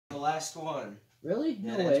last one. Really?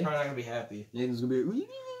 Yeah, No Nathan's way. probably not gonna be happy. Nathan's gonna be.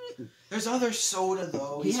 There's other soda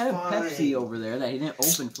though. He He's had a fine. Pepsi over there that he didn't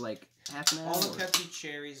open for like half an hour. All the Pepsi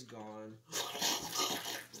cherries gone.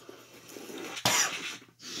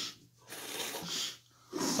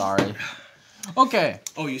 Sorry. Okay.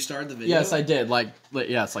 Oh, you started the video? Yes, I did.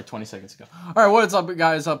 It's like 20 seconds ago. All right, what's up,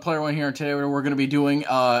 guys? Player One here, and today we're going to be doing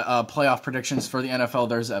playoff predictions for the NFL.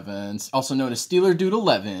 There's Evans, also known as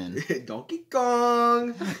Steelerdude11. Donkey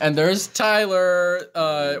Kong. And there's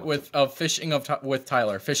Tyler with Fishing with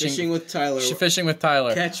Tyler. Fishing with Tyler. Fishing with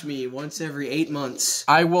Tyler. Catch me once every 8 months.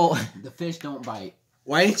 I will. The fish don't bite.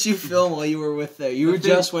 Why didn't you film while you were with there? You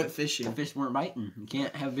just went fishing. The fish weren't biting. You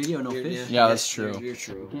can't have video, no fish. Yeah, that's true. You're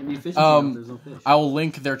true. You can't be fishing if there's no fish. I will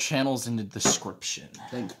link their channels in the description.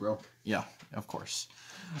 Thanks, bro. Yeah, of course.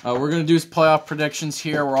 We're gonna do playoff predictions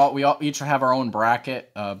here. We all each have our own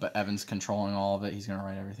bracket, but Evan's controlling all of it. He's gonna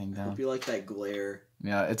write everything down. I hope you like that glare.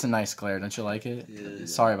 Yeah, it's a nice glare. Don't you like it? Yeah.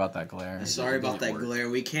 Sorry about that glare. Sorry about that glare.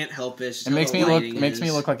 We can't help it. It makes me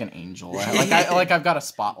look like an angel. like I've got a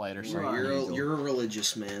spotlight or something. You're a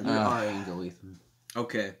religious man. You're our angel, Ethan.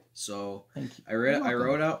 Okay, so Thank you. I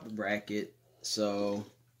wrote out the bracket, so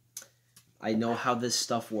I know how this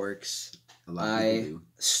stuff works. I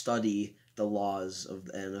study the laws of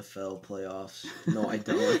the NFL playoffs. No, I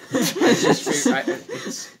don't.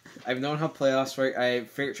 I've known how playoffs work.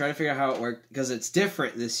 Try to figure out how it worked because it's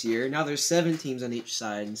different this year. Now there's 7 teams on each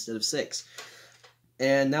side instead of 6,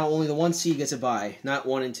 and now only the 1 seed gets a bye, not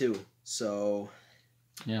 1 and 2. So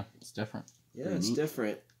Yeah, it's different. yeah, it's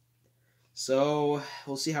different. So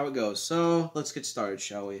we'll see how it goes. So let's get started,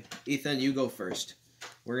 shall we? Ethan, you go first.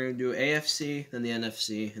 We're gonna do AFC, then the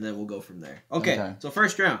NFC, and then we'll go from there. Okay. So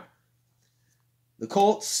first round. The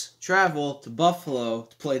Colts travel to Buffalo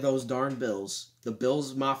to play those darn Bills. The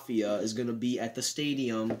Bills Mafia is going to be at the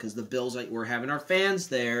stadium because the Bills, we're having our fans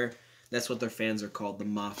there. That's what their fans are called, the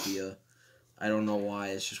Mafia. I don't know why.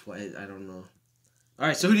 It's just why. I don't know. All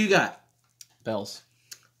right, so who do you got? Bills.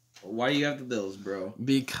 Why do you have the Bills, bro?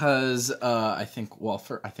 Because I think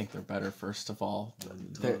they're better. First of all,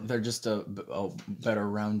 they're just a better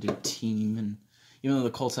rounded team, and even though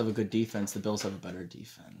the Colts have a good defense, the Bills have a better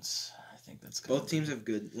defense. I think that's both teams have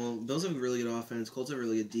good. Well, Bills have a really good offense. Colts have a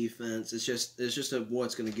really good defense. It's just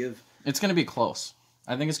what's going to give. It's going to be close.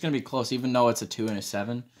 I think it's going to be close, even though it's a 2 and a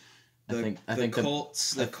 7. I think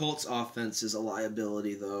the Colts offense is a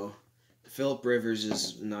liability, though. Philip Rivers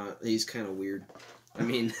is not. He's kind of weird. I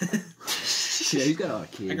mean, yeah, he's got a lot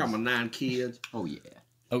of kids. I got my 9 kids. Oh yeah.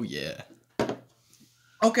 Oh yeah.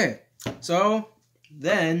 Okay, so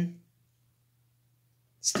then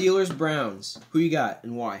Steelers Browns. Who you got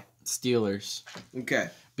and why? Steelers. Okay.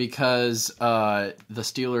 Because the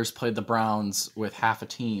Steelers played the Browns with half a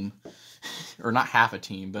team. Or not half a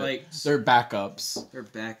team, but they're backups. They're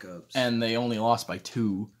backups. And they only lost by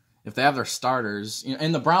 2. If they have their starters,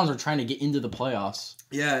 and the Browns are trying to get into the playoffs.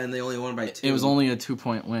 Yeah, and they only won by 2. It was only a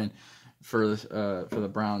 2-point win for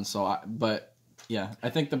the Browns. Yeah,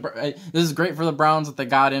 I think this is great for the Browns that they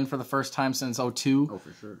got in for the first time since 2002. Oh,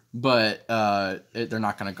 for sure. But they're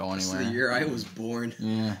not going to go anywhere. This is the year I was born.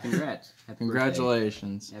 Yeah. Congrats.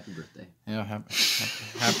 Congratulations. Happy birthday. Yeah,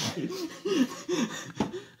 happy.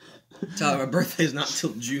 Tyler, my birthday's not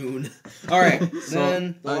till June. All right,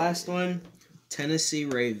 then the last one, Tennessee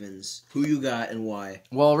Ravens. Who you got and why?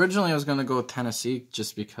 Well, originally I was going to go with Tennessee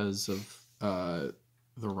just because of the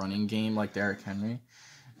running game, like Derrick Henry.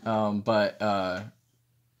 But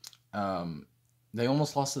they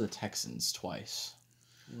almost lost to the Texans twice.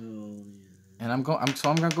 Well, yeah. And I'm going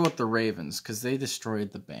to go with the Ravens because they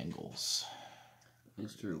destroyed the Bengals.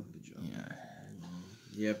 It's true. Good job. Yeah.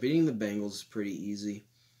 Yeah, beating the Bengals is pretty easy.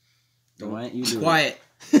 Why don't you do Quiet.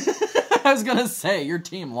 I was gonna say your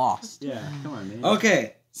team lost. Yeah, come on, man.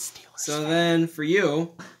 Okay. Steelers. So then for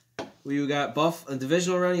you, we got a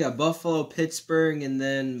divisional round. You got Buffalo, Pittsburgh, and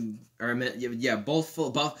then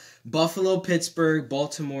Buffalo, Pittsburgh,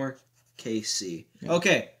 Baltimore, KC. Yeah.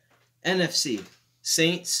 Okay. NFC.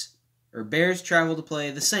 Saints or Bears travel to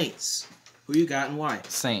play the Saints. Who you got and why?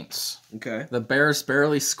 Saints. Okay. The Bears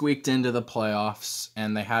barely squeaked into the playoffs,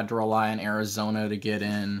 and they had to rely on Arizona to get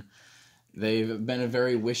in. They've been a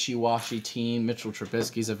very wishy-washy team. Mitchell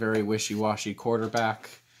Trubisky's a very wishy-washy quarterback.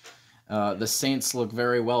 The Saints look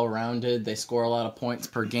very well-rounded. They score a lot of points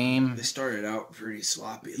per game. They started out pretty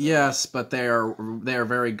sloppy, though. Yes, but they are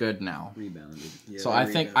very good now. Rebounded. Yeah, so I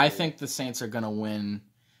think the Saints are going to win.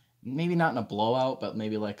 Maybe not in a blowout, but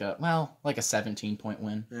maybe like a 17-point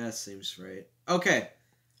win. That seems right. Okay.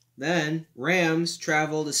 Then Rams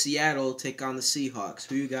travel to Seattle, take on the Seahawks.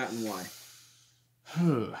 Who you got and why?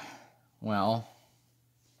 Well,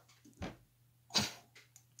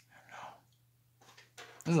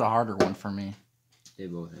 This is a harder one for me. They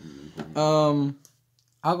both have been.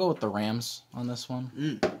 I'll go with the Rams on this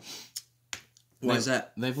one. Why is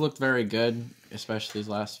that? They've looked very good, especially these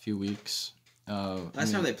last few weeks.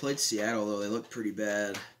 Last time they played Seattle, though, they looked pretty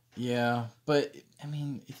bad. Yeah, but, I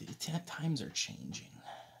mean, times are changing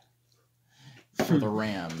for the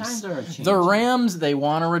Rams. Times are changing. The Rams, they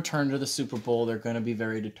want to return to the Super Bowl. They're going to be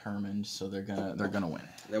very determined, so they're gonna win.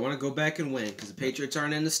 They want to go back and win because the Patriots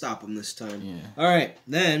aren't in to stop them this time. Yeah. All right,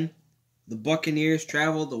 then the Buccaneers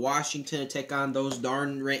travel to Washington to take on those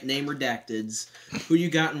darn name redacteds. Who you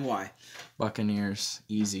got and why? Buccaneers,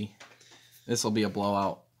 easy. This will be a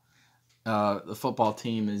blowout. The football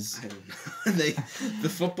team is. I don't know. The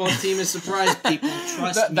football team has surprised people.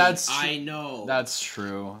 Trust me, I know. That's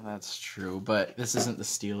true. That's true. But this isn't the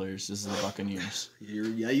Steelers. This is the Buccaneers.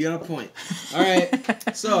 Yeah, you got a point. All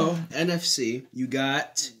right. So NFC, you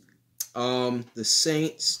got the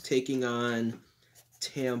Saints taking on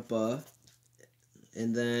Tampa,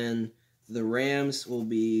 and then the Rams will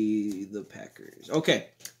be the Packers. Okay,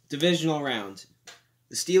 divisional round.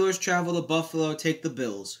 The Steelers travel to Buffalo, take the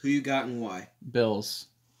Bills. Who you got and why? Bills,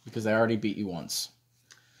 because they already beat you once,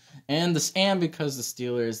 and because the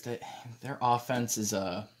Steelers, their offense is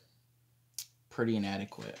pretty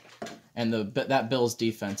inadequate, and that Bills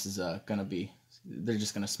defense is gonna be. They're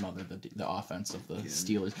just gonna smother the offense of the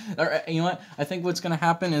Steelers. Or, you know what? I think what's gonna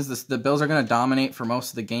happen is the Bills are gonna dominate for most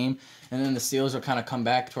of the game, and then the Steelers will kind of come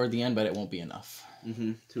back toward the end, but it won't be enough.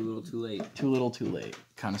 Mm-hmm. Too little, too late. Too little, too late.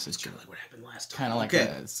 Kind of situation. Kind of like what happened last time. Kind of like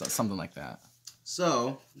that. Something like that.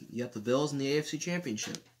 So, you got the Bills in the AFC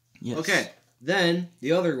Championship. Yes. Okay, then,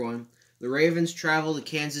 the other one. The Ravens travel to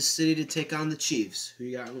Kansas City to take on the Chiefs. Who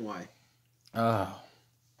you got and why? Oh.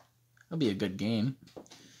 That'll be a good game.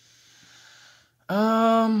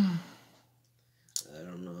 I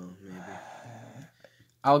don't know, maybe.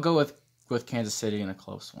 I'll go with Kansas City in a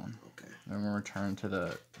close one. Okay. I'm going to return to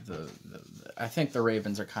the I think the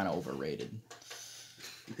Ravens are kind of overrated.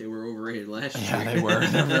 They were overrated last year. Yeah, they were.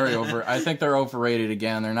 They're very over. I think they're overrated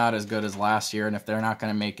again. They're not as good as last year, and if they're not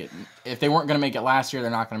going to make it, if they weren't going to make it last year,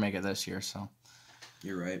 they're not going to make it this year. So,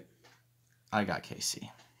 you're right. I got KC.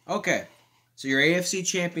 Okay, so your AFC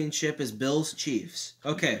Championship is Bills Chiefs.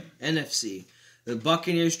 Okay, NFC. The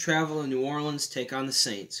Buccaneers travel to New Orleans, take on the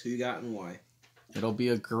Saints. Who you got and why? It'll be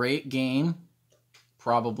a great game.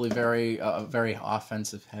 Probably very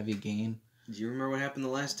offensive heavy game. Do you remember what happened the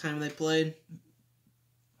last time they played?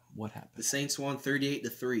 What happened? The Saints won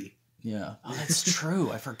 38-3. Yeah. Oh, that's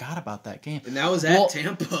true. I forgot about that game. And that was at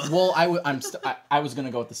Tampa. Well, I was gonna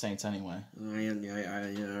go with the Saints anyway.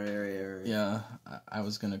 Yeah. I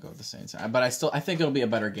was gonna go with the Saints, but I think it'll be a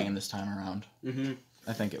better game this time around. Mm-hmm.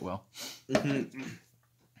 I think it will. Mm-hmm.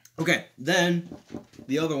 Okay, then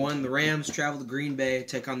the other one, the Rams travel to Green Bay,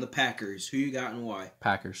 take on the Packers. Who you got and why?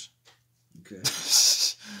 Packers. Okay.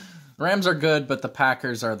 Rams are good, but the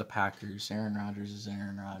Packers are the Packers. Aaron Rodgers is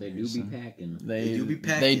Aaron Rodgers. They do be packing. They do be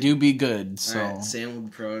packing. They do be good. So all right, Sam will be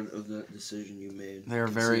proud of the decision you made. They are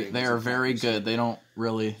very good. They don't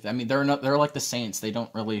really. I mean, they're like the Saints. They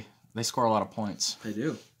don't really. They score a lot of points. They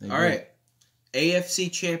do. All right.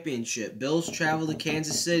 AFC Championship. Bills travel to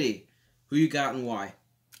Kansas City. Who you got and why?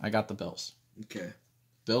 I got the Bills. Okay.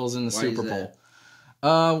 Bills in the Super Bowl.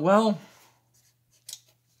 Well,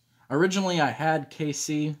 originally I had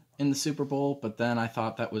KC in the Super Bowl, but then I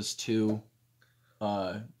thought that was too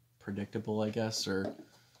predictable, I guess, or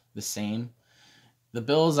the same. The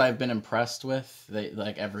Bills I've been impressed with. They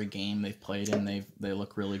like every game they've played in, they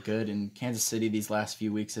look really good. And Kansas City these last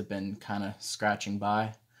few weeks have been kind of scratching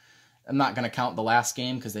by. I'm not going to count the last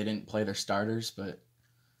game because they didn't play their starters, but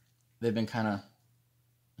they've been kind of,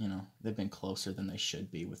 they've been closer than they should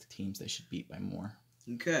be with teams they should beat by more.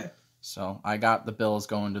 Okay. So I got the Bills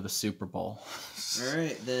going to the Super Bowl. All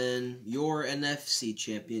right, then your NFC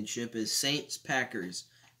Championship is Saints-Packers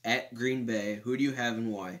at Green Bay. Who do you have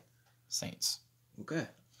and why? Saints. Okay.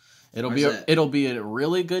 It'll be a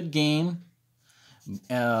really good game,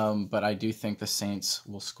 but I do think the Saints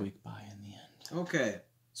will squeak by in the end. Okay.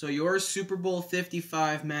 So your Super Bowl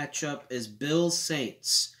 55 matchup is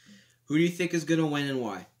Bills-Saints. Who do you think is going to win and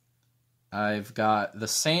why? I've got the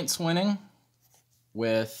Saints winning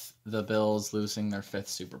with the Bills losing their 5th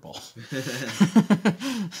Super Bowl.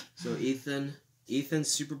 So Ethan's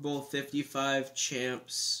Super Bowl 55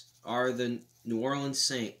 champs are the New Orleans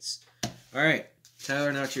Saints. All right,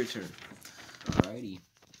 Tyler, now it's your turn. Alrighty.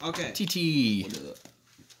 Okay. TT.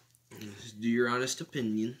 Just do your honest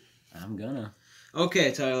opinion. I'm gonna.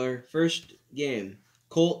 Okay, Tyler. First game.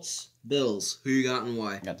 Colts, Bills. Who you got and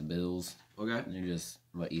why? I got the Bills. Okay. They're just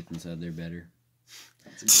what Ethan said. They're better.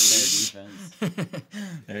 It's a better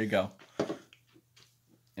defense. There you go.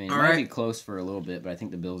 I mean, it might be close for a little bit, but I think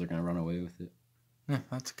the Bills are going to run away with it. Yeah,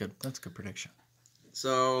 that's good. That's a good prediction.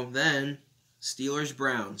 So then,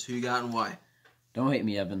 Steelers-Browns. Who you got and why? Don't hate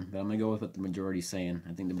me, Evan, but I'm going to go with what the majority's saying.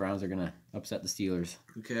 I think the Browns are going to upset the Steelers.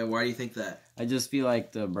 Okay, why do you think that? I just feel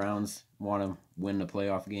like the Browns want to win the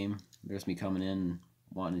playoff game. They're just be coming in and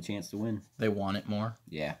wanting a chance to win. They want it more.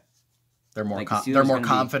 Yeah. They're more they're more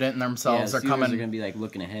confident in themselves. Yeah, they're going to be like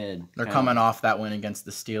looking ahead. They're coming off that win against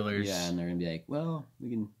the Steelers. Yeah, and they're going to be like, well, we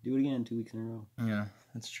can do it again 2 weeks in a row. Yeah,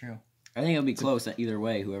 that's true. I think it'll be close either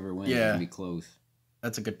way. Whoever wins, it'll be close.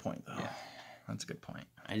 That's a good point, though. Yeah. That's a good point.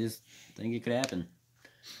 I just think it could happen.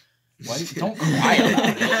 Why don't cry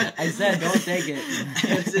about it? I said don't take it.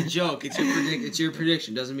 It's a joke. It's your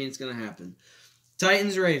prediction. Doesn't mean it's going to happen.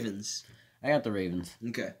 Titans-Ravens. I got the Ravens.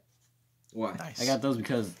 Okay. Why? Nice. I got those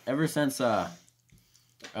because ever since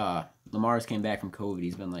Lamar's came back from COVID,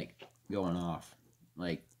 he's been like going off,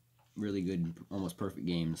 like really good, almost perfect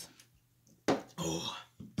games. Oh,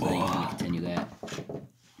 so I think he's gonna continue that.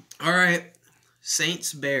 All right,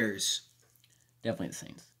 Saints-Bears. Definitely the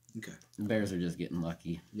Saints. Okay. The Bears are just getting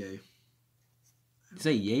lucky. Yay. Did you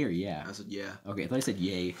say yay or yeah? I said yeah. Okay, I thought I said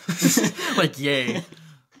yay. Like yay.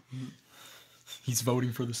 He's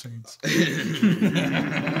voting for the Saints. Okay,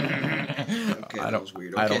 that was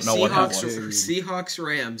weird. Okay, I don't know what that was.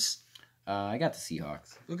 Seahawks-Rams. I got the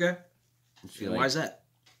Seahawks. Okay. Why is that?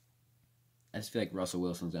 I just feel like Russell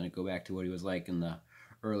Wilson's gonna go back to what he was like in the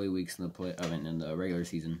early weeks in the regular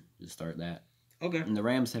season. Just start that. Okay. And the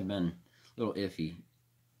Rams have been a little iffy.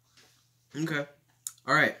 Okay.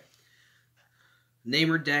 All right. Name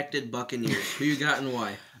redacted Buccaneers. Who you got and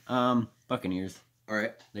why? Buccaneers. All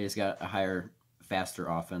right. They just got a higher, faster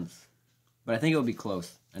offense. But I think it'll be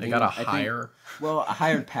close. They got a higher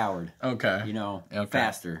powered. Okay. You know,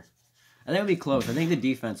 faster. I think it'll be close. I think the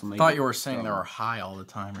defense will make. I thought you were saying they were high all the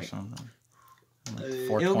time or something. Like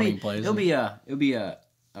 420 plays. It'll be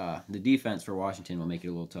the defense for Washington will make it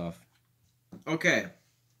a little tough. Okay.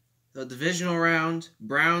 The divisional round,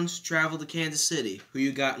 Browns travel to Kansas City. Who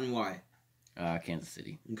you got and why? Kansas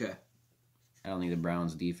City. Okay. I don't think the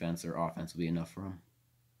Browns' defense or offense will be enough for them.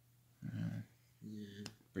 Yeah.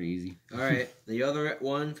 Pretty easy. All right. The other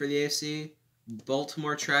one for the AFC,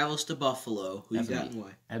 Baltimore travels to Buffalo. Who you got and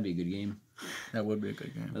why? That'd be a good game. That would be a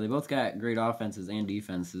good game. But they both got great offenses and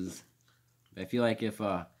defenses. I feel like if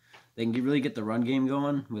they can really get the run game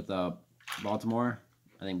going with Baltimore,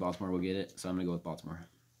 I think Baltimore will get it. So I'm going to go with Baltimore.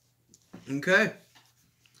 Okay.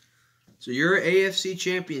 So your AFC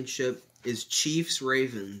championship is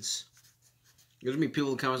Chiefs-Ravens. There's going to be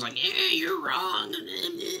people in the comments like, yeah, you're wrong.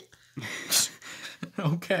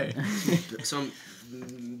 Okay. Some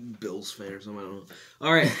Bills fan or something, I don't know.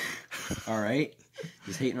 All right. All right.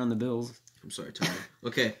 Just hating on the Bills. I'm sorry, Tyler.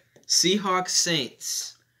 Okay.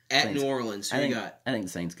 Seahawks-Saints at New Orleans. Who you got? I think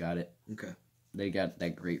the Saints got it. Okay. They got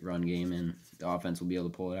that great run game, and the offense will be able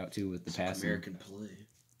to pull it out, too, with the passing. American play.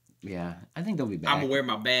 Yeah, I think they'll be back. I'm going to wear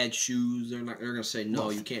my bad shoes. They're going to say,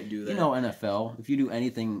 no, you can't do that. You know, NFL, if you do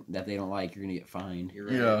anything that they don't like, you're going to get fined. You're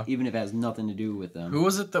right. Yeah. Even if it has nothing to do with them. Who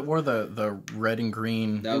was it that wore the red and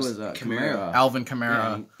green? That was Kamara. Alvin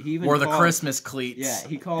Kamara. Yeah, he even wore the Christmas cleats. Yeah,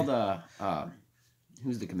 he called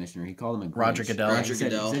who's the commissioner? He called him a Grinch. Roger Goodell. He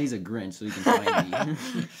said he's a Grinch, so he can find me.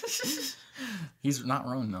 He's not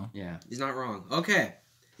wrong, though. Yeah. He's not wrong. Okay.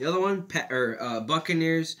 The other one,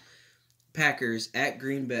 Buccaneers, Packers at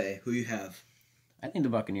Green Bay. Who you have? I think the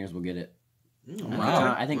Buccaneers will get it.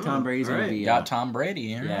 Wow. I think Tom Brady's going to be... got Tom Brady.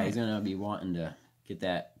 Yeah, he's going to be wanting to get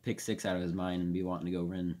that pick six out of his mind and be wanting to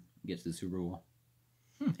go get to the Super Bowl.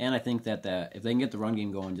 And I think that if they can get the run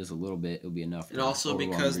game going just a little bit, it'll be enough. And also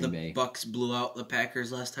because the Bucks blew out the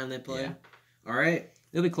Packers last time they played. Yeah. All right.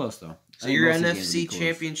 It'll be close, though. So your NFC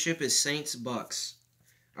championship is Saints-Bucks.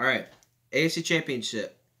 All right. AFC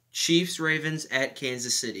championship, Chiefs-Ravens at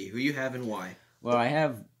Kansas City. Who you have and why? Well,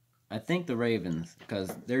 I think the Ravens, because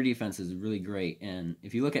their defense is really great. And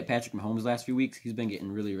if you look at Patrick Mahomes' last few weeks, he's been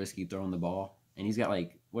getting really risky throwing the ball. And he's got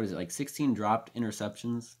 16 dropped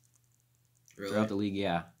interceptions throughout the league.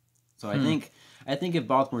 Yeah. So I think if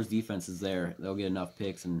Baltimore's defense is there, they'll get enough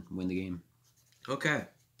picks and win the game. Okay.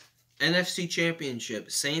 NFC championship,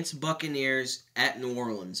 Saints-Buccaneers at New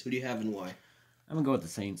Orleans. Who do you have and why? I'm going to go with the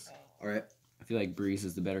Saints. All right. I feel like Breeze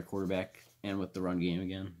is the better quarterback. And with the run game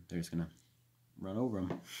again, they're just going to run over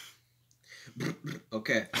him.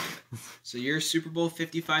 Okay. So your Super Bowl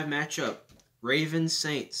 55 matchup,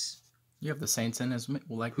 Ravens-Saints. You have the Saints in as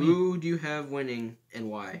like Who do you have winning and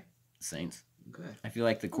why? Saints. Okay. I feel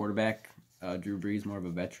like the quarterback, Drew Brees, more of a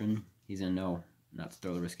veteran. He's going to know not to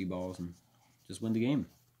throw the risky balls and just win the game.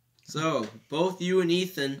 So, both you and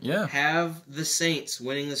Ethan have the Saints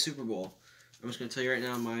winning the Super Bowl. I'm just gonna tell you right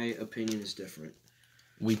now, my opinion is different.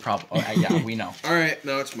 We probably, yeah, we know. All right,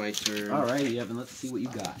 now it's my turn. All right, Evan, let's see what you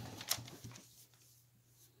got.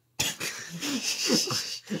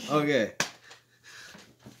 Okay.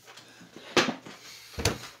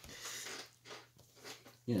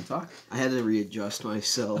 You gonna talk? I had to readjust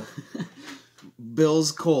myself.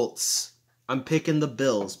 Bills Colts. I'm picking the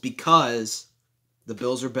Bills because the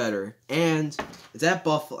Bills are better. And it's at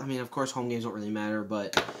Buffalo. I mean, of course, home games don't really matter,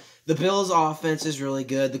 but the Bills' offense is really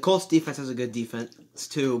good. The Colts' defense has a good defense,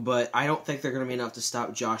 too, but I don't think they're going to be enough to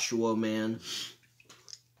stop Joshua, man.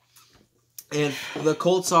 And the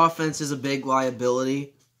Colts' offense is a big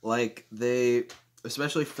liability. Like,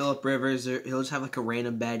 especially Phillip Rivers, he'll just have like a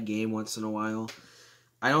random bad game once in a while.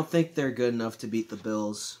 I don't think they're good enough to beat the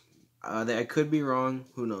Bills. I could be wrong.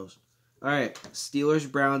 Who knows? All right,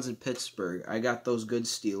 Steelers, Browns, and Pittsburgh. I got those good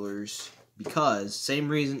Steelers because same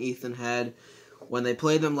reason Ethan had when they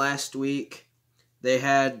played them last week. They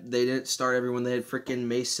didn't start everyone. They had freaking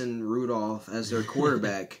Mason Rudolph as their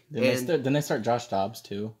quarterback. Didn't they start Josh Dobbs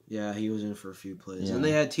too? Yeah, he was in for a few plays. Yeah. And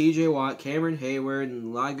they had T.J. Watt, Cameron Hayward, and a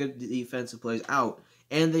lot of good defensive plays out.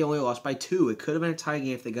 And they only lost by 2. It could have been a tie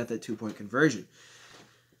game if they got that 2-point conversion.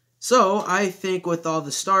 So, I think with all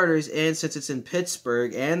the starters, and since it's in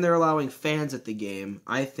Pittsburgh, and they're allowing fans at the game,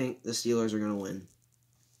 I think the Steelers are going to win.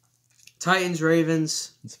 Titans,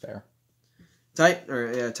 Ravens. It's fair.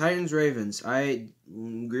 Titans, Ravens. I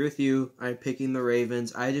agree with you. I'm picking the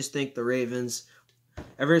Ravens. I just think the Ravens,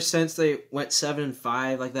 ever since they went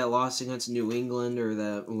 7-5, like that loss against New England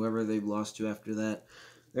or whoever they lost to after that,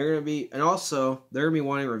 they're going to be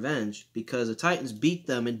wanting revenge because the Titans beat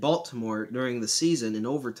them in Baltimore during the season in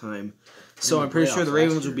overtime. So I'm pretty sure the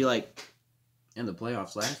Ravens would be like... And the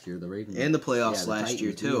playoffs last year, the Ravens. And the playoffs last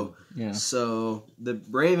year, too. Yeah. So the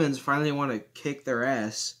Ravens finally want to kick their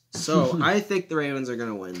ass. So I think the Ravens are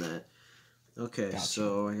going to win that. Okay, gotcha.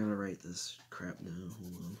 So I got to write this crap now.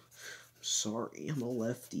 Hold on. Sorry, I'm a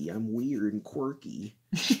lefty. I'm weird and quirky.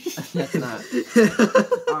 That's not.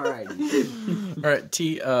 Alright. All right,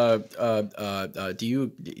 T. Do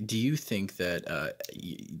you think that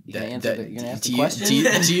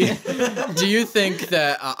do you think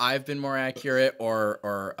that I've been more accurate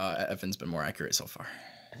or Evan's been more accurate so far?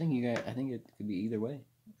 I think it could be either way.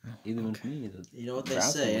 Either one for me. You know what they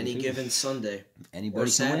say? Any given Sunday Anybody or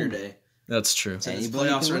Saturday. Win. That's true. Since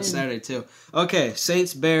playoffs are on Saturday too. Okay,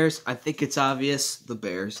 Saints, Bears. I think it's obvious. The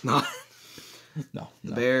Bears, not. No.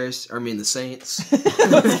 The Bears. I mean the Saints.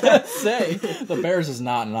 I was gonna say the Bears is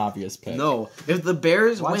not an obvious pick. No, if the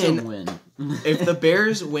Bears win. If the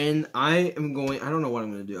Bears win, I am going. I don't know what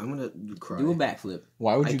I'm going to do. I'm going to cry. Do a backflip.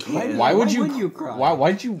 Why would you? Why would you cry? Why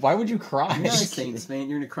would you cry? You're not a Saints fan.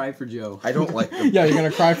 You're going to cry for Joe. I don't like them. Yeah, you're going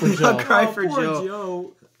to cry for Joe. I'll cry for poor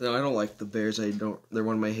Joe. No, I don't like the Bears. I don't. They're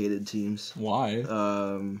one of my hated teams. Why?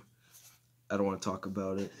 I don't want to talk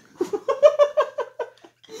about it.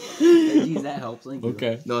 Geez, that helps. Thank you.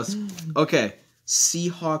 Okay. No, it's okay.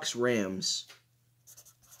 Seahawks, Rams,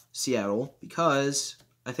 Seattle, because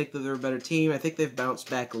I think that they're a better team. I think they've bounced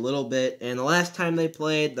back a little bit. And the last time they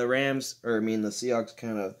played, the Seahawks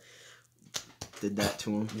kind of did that to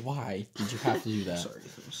them. Why did you have to do that?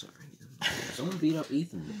 I'm sorry. Someone beat up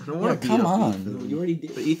Ethan. I don't want to beat come up on. Ethan. You already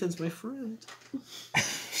did. But Ethan's my friend.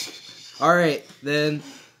 All right, then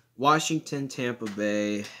Washington, Tampa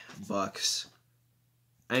Bay, Bucks.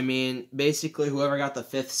 I mean, basically, whoever got the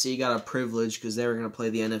 5th seed got a privilege because they were going to play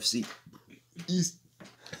the NFC East.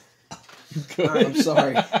 All right, I'm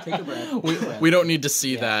sorry. Take a breath. We don't need to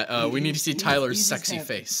see that. We need to see Tyler's sexy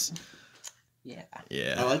face. Yeah.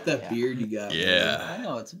 Yeah. I like that beard you got. Yeah. I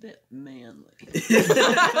know, it's a bit manly.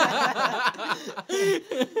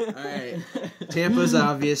 All right. Tampa's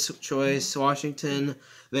obvious choice. Washington,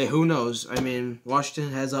 who knows? I mean,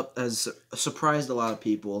 Washington has surprised a lot of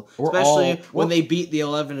people, especially when they beat the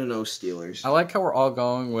 11-0 Steelers. I like how we're all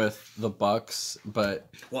going with the Bucks, but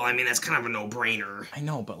well, I mean that's kind of a no-brainer. I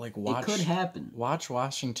know, but like it could happen. Watch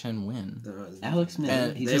Washington win. Alex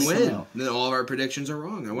Smith, they win. Then all of our predictions are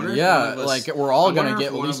wrong. I wonder. Yeah, we're all gonna get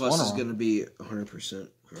at one least of us one is wrong. gonna be 100%.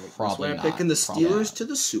 Right? Probably That's why I'm not. picking the Probably Steelers not. to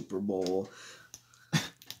the Super Bowl. I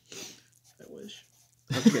wish.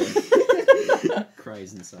 Okay.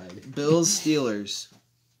 Cries inside. Bills, Steelers.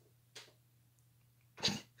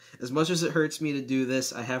 As much as it hurts me to do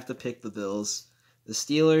this, I have to pick the Bills. The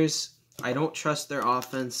Steelers, I don't trust their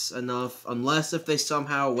offense enough, unless if they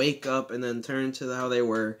somehow wake up and then turn to how they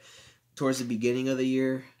were towards the beginning of the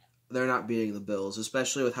year. They're not beating the Bills,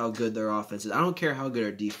 especially with how good their offense is. I don't care how good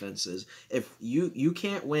our defense is. If you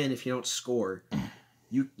can't win if you don't score.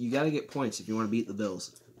 You got to get points if you want to beat the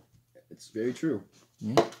Bills. It's very true.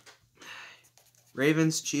 Yeah.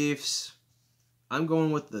 Ravens, Chiefs. I'm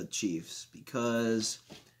going with the Chiefs because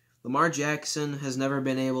Lamar Jackson has never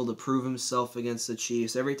been able to prove himself against the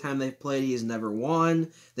Chiefs. Every time they've played, he's never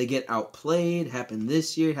won. They get outplayed. Happened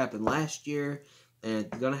this year, happened last year, and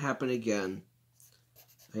it's going to happen again.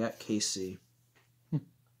 I got KC.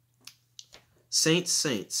 Saints,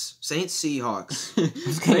 Seahawks.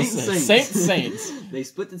 Saints. They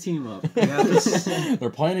split the team up. They're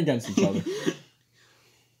playing against each other.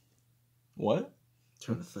 What?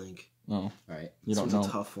 Trying to think. Oh, All right. you don't know. A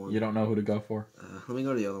tough one. You don't know who to go for. Let me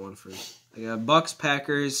go to the other one first. I got Bucks,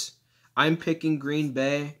 Packers. I'm picking Green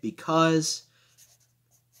Bay because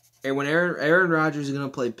when Aaron Rodgers is going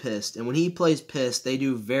to play pissed, and when he plays pissed, they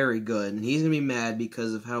do very good, and he's going to be mad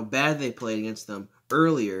because of how bad they played against them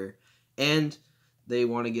earlier, and they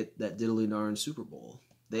want to get that diddly darn Super Bowl.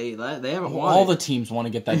 They haven't won. All the teams want to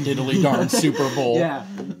get that diddly darn Super Bowl. Yeah,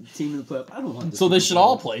 team in the playoff. I don't want. So they should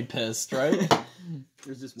all play pissed, right?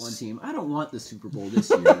 There's this one team. I don't want the Super Bowl this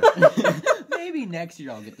year. Maybe next year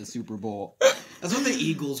I'll get the Super Bowl. That's what the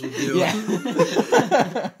Eagles would do. Yeah.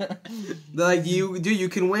 They're like, you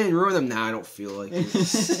can win, ruin them. Nah, I don't feel like it.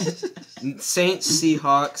 Saints,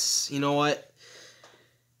 Seahawks. You know what?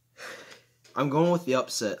 I'm going with the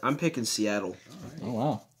upset. I'm picking Seattle. Right. Oh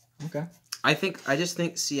wow. Okay. I just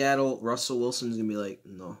think Seattle, Russell Wilson's gonna be like,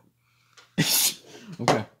 no.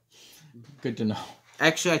 Okay. Good to know.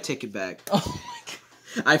 Actually, I take it back. Oh my god.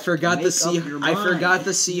 I forgot the mind.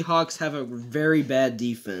 Seahawks have a very bad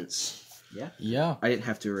defense. Yeah. I didn't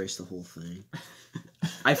have to erase the whole thing.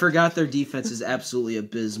 I forgot their defense is absolutely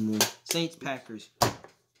abysmal. Saints, Packers.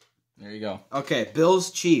 There you go. Okay,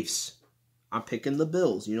 Bills, Chiefs. I'm picking the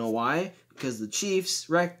Bills. You know why? Because the Chiefs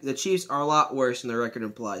are a lot worse than their record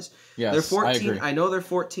implies. Yes, They're 14. I agree. I know they're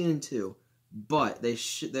 14-2, but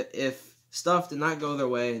if stuff did not go their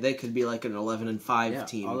way, they could be like an 11-5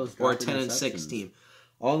 team or a 10-6 team.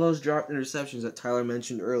 All those dropped interceptions that Tyler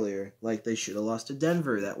mentioned earlier, like they should have lost to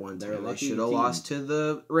Denver that one time. They should have lost to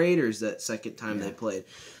the Raiders that second time they played.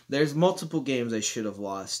 There's multiple games they should have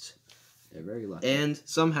lost. They're very lucky. And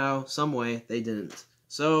somehow, some way, they didn't.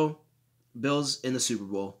 So, Bills in the Super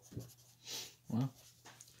Bowl. Wow.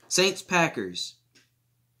 Saints, Packers.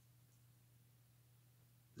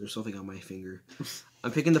 There's something on my finger.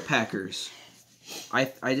 I'm picking the Packers.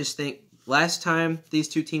 I just think last time these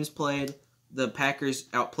two teams played, the Packers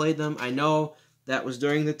outplayed them. I know that was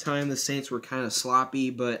during the time the Saints were kind of sloppy,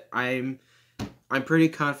 but I'm pretty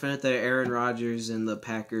confident that Aaron Rodgers and the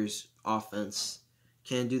Packers offense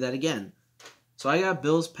can do that again. So I got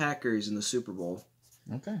Bills, Packers in the Super Bowl.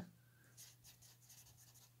 Okay.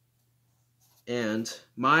 And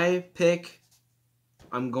my pick,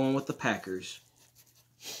 I'm going with the Packers.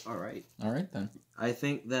 All right. All right then. I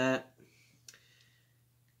think that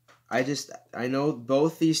I know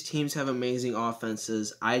both these teams have amazing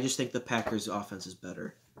offenses. I just think the Packers' offense is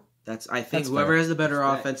better. I think whoever has the better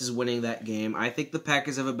offense is winning that game. I think the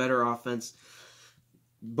Packers have a better offense.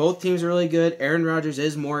 Both teams are really good. Aaron Rodgers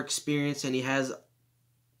is more experienced, and he has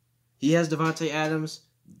Devontae Adams.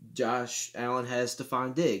 Josh Allen has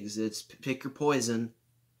Stephon Diggs. It's pick your poison.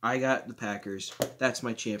 I got the Packers. That's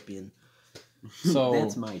my champion. So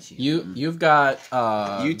that's my champion. You've got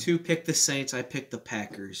you two pick the Saints. I pick the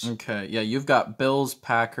Packers. Okay, yeah, you've got Bills,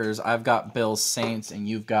 Packers. I've got Bills, Saints, and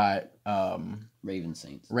you've got Ravens,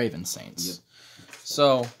 Saints. Ravens, Saints. Yep.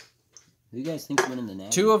 So who do you guys think's winning the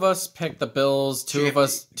Natty? two of us picked the Bills. Two of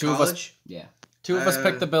us Yeah. Two of us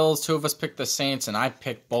picked the Bills. Two of us picked the Saints, and I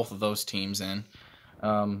picked both of those teams in.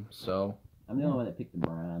 So I'm the only one that picked the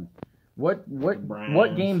Browns.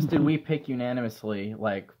 What games did we pick unanimously?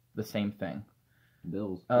 Like the same thing.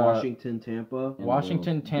 Bills. Washington, Tampa.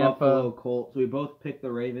 Washington, Tampa. Buffalo, Colts. We both picked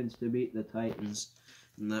the Ravens to beat the Titans,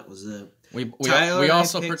 and that was it. We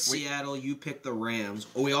also picked Seattle. You picked the Rams.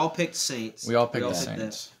 Oh, we all picked Saints. We all picked the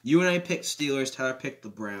Saints. That. You and I picked Steelers. Tyler picked the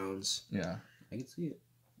Browns. Yeah, I can see it.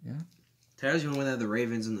 Yeah. Tyler's gonna win the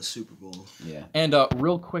Ravens in the Super Bowl. Yeah. And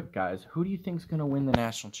real quick, guys, who do you think's gonna win the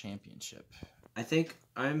national championship? I think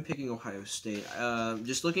I'm picking Ohio State.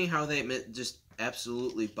 Just looking how they just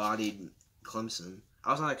absolutely bodied Clemson.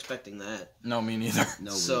 I was not expecting that. No, me neither. No.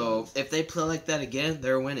 So if they play like that again,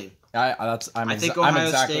 they're winning. I think Ohio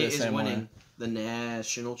exactly State the same is winning way. the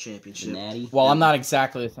national championship. The Natty. Well, I'm not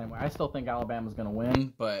exactly the same way. I still think Alabama's going to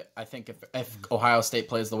win, but I think if Ohio State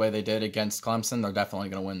plays the way they did against Clemson, they're definitely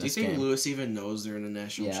going to win this game. Do you think Lewis even knows they're in a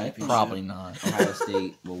national championship? Probably not. Ohio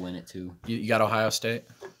State will win it too. You got Ohio State?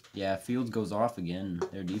 Yeah, if Fields goes off again,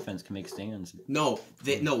 their defense can make stands. No,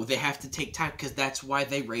 they have to take time because that's why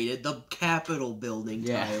they raided the Capitol building,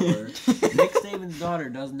 Tyler. Nick Saban's daughter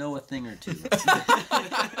does know a thing or two.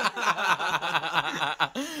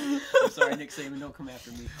 I'm sorry, Nick Saban, don't come after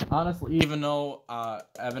me. Honestly, even though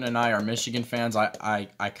Evan and I are Michigan fans, I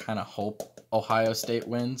kind of hope Ohio State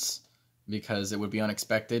wins because it would be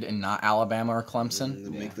unexpected and not Alabama or Clemson.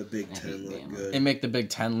 It'd make the Big Ten look good. It'd make the Big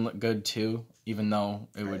Ten look good too, even though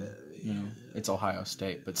it would, it's Ohio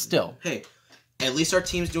State, but still. Hey, at least our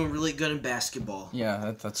team's doing really good in basketball.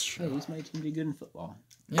 Yeah, that's true. Hey, at least my team did good in football.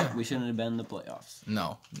 Yeah. We shouldn't have been in the playoffs.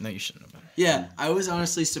 No, you shouldn't have been. Yeah, I was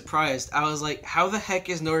honestly surprised. I was like, how the heck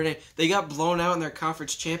is Notre Dame? They got blown out in their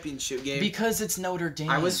conference championship game. Because it's Notre Dame.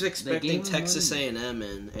 I was expecting Texas A&M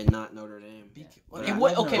and not Notre Dame.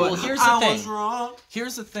 Well, here's the thing. I was wrong.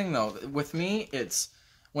 Here's the thing, though. With me, it's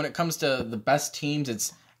when it comes to the best teams,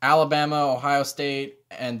 it's Alabama, Ohio State,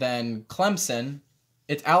 and then Clemson.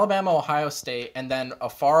 It's Alabama, Ohio State, and then a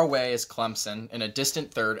far away is Clemson in a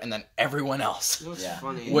distant third, and then everyone else. What's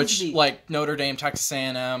funny? Which, like Notre Dame, Texas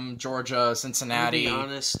A&M, Georgia, Cincinnati. To be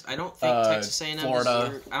honest, I don't think Texas A&M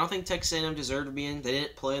Florida. I don't think Texas A&M deserved to be in. They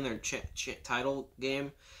didn't play in their title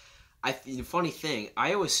game. The funny thing,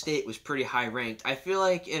 Iowa State was pretty high ranked. I feel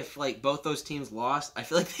like if both those teams lost, I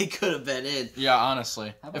feel like they could have been in. Yeah,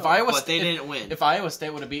 honestly, But they didn't win. If Iowa State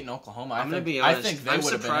would have beaten Oklahoma, I'm gonna be honest. I think they I'm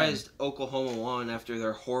would have been in. surprised Oklahoma won after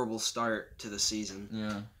their horrible start to the season.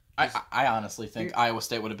 Yeah, I honestly think Iowa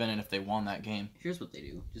State would have been in if they won that game. Here's what they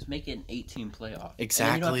do: just make it an 8-team playoff.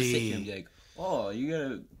 Exactly. And you don't have to sit here and be like, "Oh, you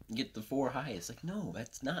gotta get the 4 highest." Like, no,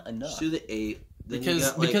 that's not enough. Just do the 8. Then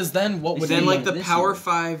Because then what would then be, the Power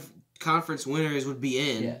 5 conference winners would be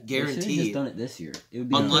in, guaranteed. They should have just done it this year. It would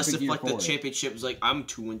be unless if the the championship was I'm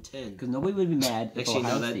 2-10. Because nobody would be mad. Actually,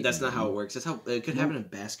 no, that's not how it works. That's how it could happen in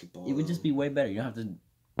basketball. It would just be way better. You don't have to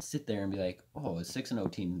sit there and be like, "Oh, a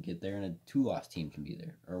 6-0 team can get there, and a 2-loss team can be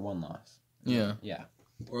there, or a 1-loss." Yeah.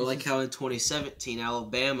 Or like how in 2017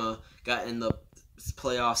 Alabama got in the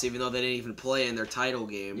playoffs even though they didn't even play in their title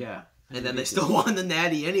game. Yeah. And then they still won the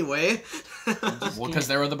Natty anyway. Well, because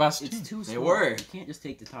they were the best. It's too small. They were. You can't just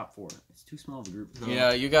take the top 4. It's too small of a group. No.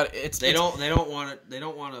 Yeah, you got They don't want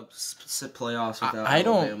to sit playoffs without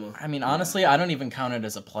Alabama. I mean, honestly, I don't even count it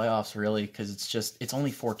as a playoffs really because it's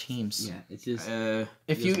only 4 teams. Yeah, it's just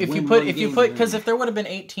if you put because if there would have been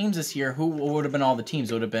 8 teams this year, who would have been all the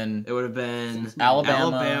teams? It would have been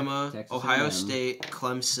Alabama, Texas Ohio A&M, State,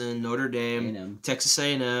 Clemson, Notre Dame, A&M, Texas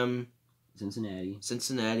A&M,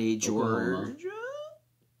 Cincinnati, Georgia,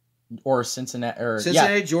 or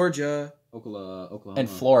Cincinnati, Georgia, Oklahoma, and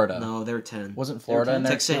Florida. No, they were 10. Wasn't Florida in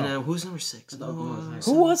there? Texas A&M. Who's number 6?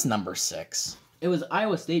 Who was number 6? It was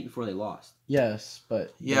Iowa State before they lost. Yes,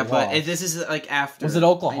 but this is after. Was it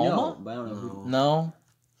Oklahoma? I know, but I don't know who. No.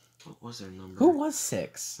 What was their number? Who was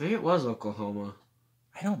 6? Maybe it was Oklahoma.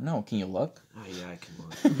 I don't know. Can you look? Oh yeah, I can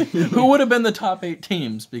look. Who would have been the top 8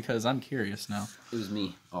 teams? Because I'm curious now. It was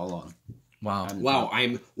me all along. Wow.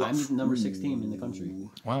 I'm the number 6 team in the country.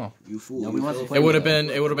 Wow. You fool. Nobody wants to play It would have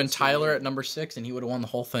been Tyler at number 6, and he would have won the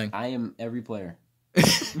whole thing. I am every player.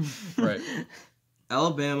 Right.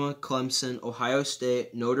 Alabama, Clemson, Ohio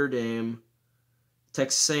State, Notre Dame,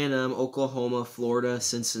 Texas A&M, Oklahoma, Florida,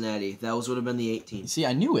 Cincinnati. Those would have been the 8 teams. See,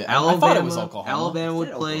 I knew it. I thought it was Oklahoma. Alabama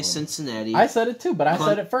would play Cincinnati. I said it too, but I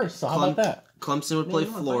said it first. So how about that? Clemson would play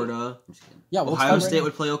Florida. Yeah. Ohio State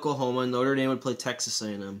would play Oklahoma. Notre Dame would play Texas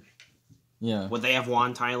A&M. Yeah. Would they have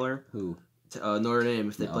Juan Tyler? Who? Notre Dame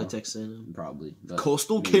if they play Texas A&M. Probably.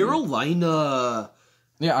 Coastal Carolina.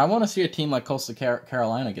 Yeah, I want to see a team like Coastal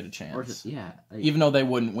Carolina get a chance. Even though they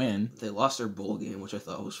wouldn't win. They lost their bowl game, which I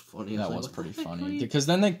thought was funny. That was pretty funny. Because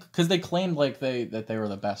then they claimed that they were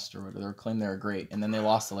the best or whatever. They claimed they were great, and then they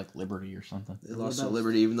lost to Liberty or something. They lost to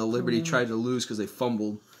Liberty, even though Liberty tried to lose because they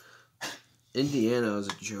fumbled. Indiana was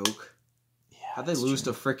a joke. Yeah, how'd they lose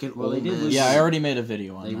to freaking Ole Miss? Miss? Yeah, I already made a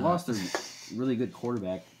video on that. They lost a really good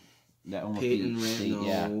quarterback. That almost Peyton State. Ramsey.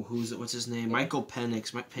 Yeah. What's his name? Michael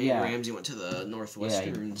Penix. Peyton Ramsey went to the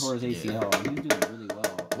Northwestern. Yeah, he tore his ACL. He was doing really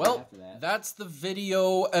well. Well, that's the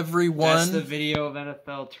video, everyone. That's the video of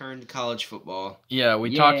NFL turned college football. Yeah,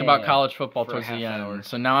 we talked about college football For towards a the half end. hour.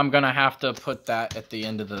 So now I'm gonna have to put that at the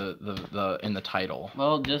end of the in the title.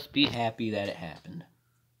 Well, just be happy that it happened.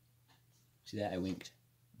 See that? I winked.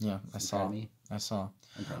 Yeah, I saw. Me? I saw.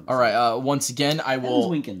 I'm All right. Once again, I I was will.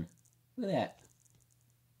 winking. Look at that.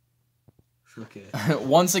 Okay.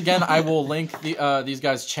 Once again, I will link these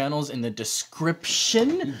guys' channels in the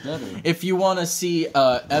description. You better. If you want to see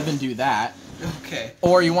Evan do that, Okay.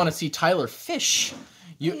 or you want to see Tyler fish,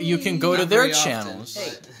 you can go to Not their very often, channels.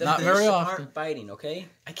 Hey, the Not fish very often. aren't biting, okay?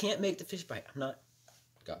 I can't make the fish bite. I'm not.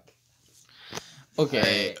 Go.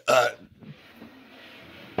 Okay.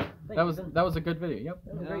 That was a good video. Yep.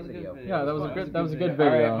 That was a great video. Yeah, that was a good All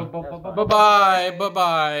video. right,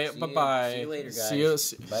 Bye bye. See you later, guys. See you.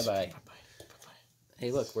 Bye bye.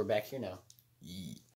 Hey, look, we're back here now. Yeah.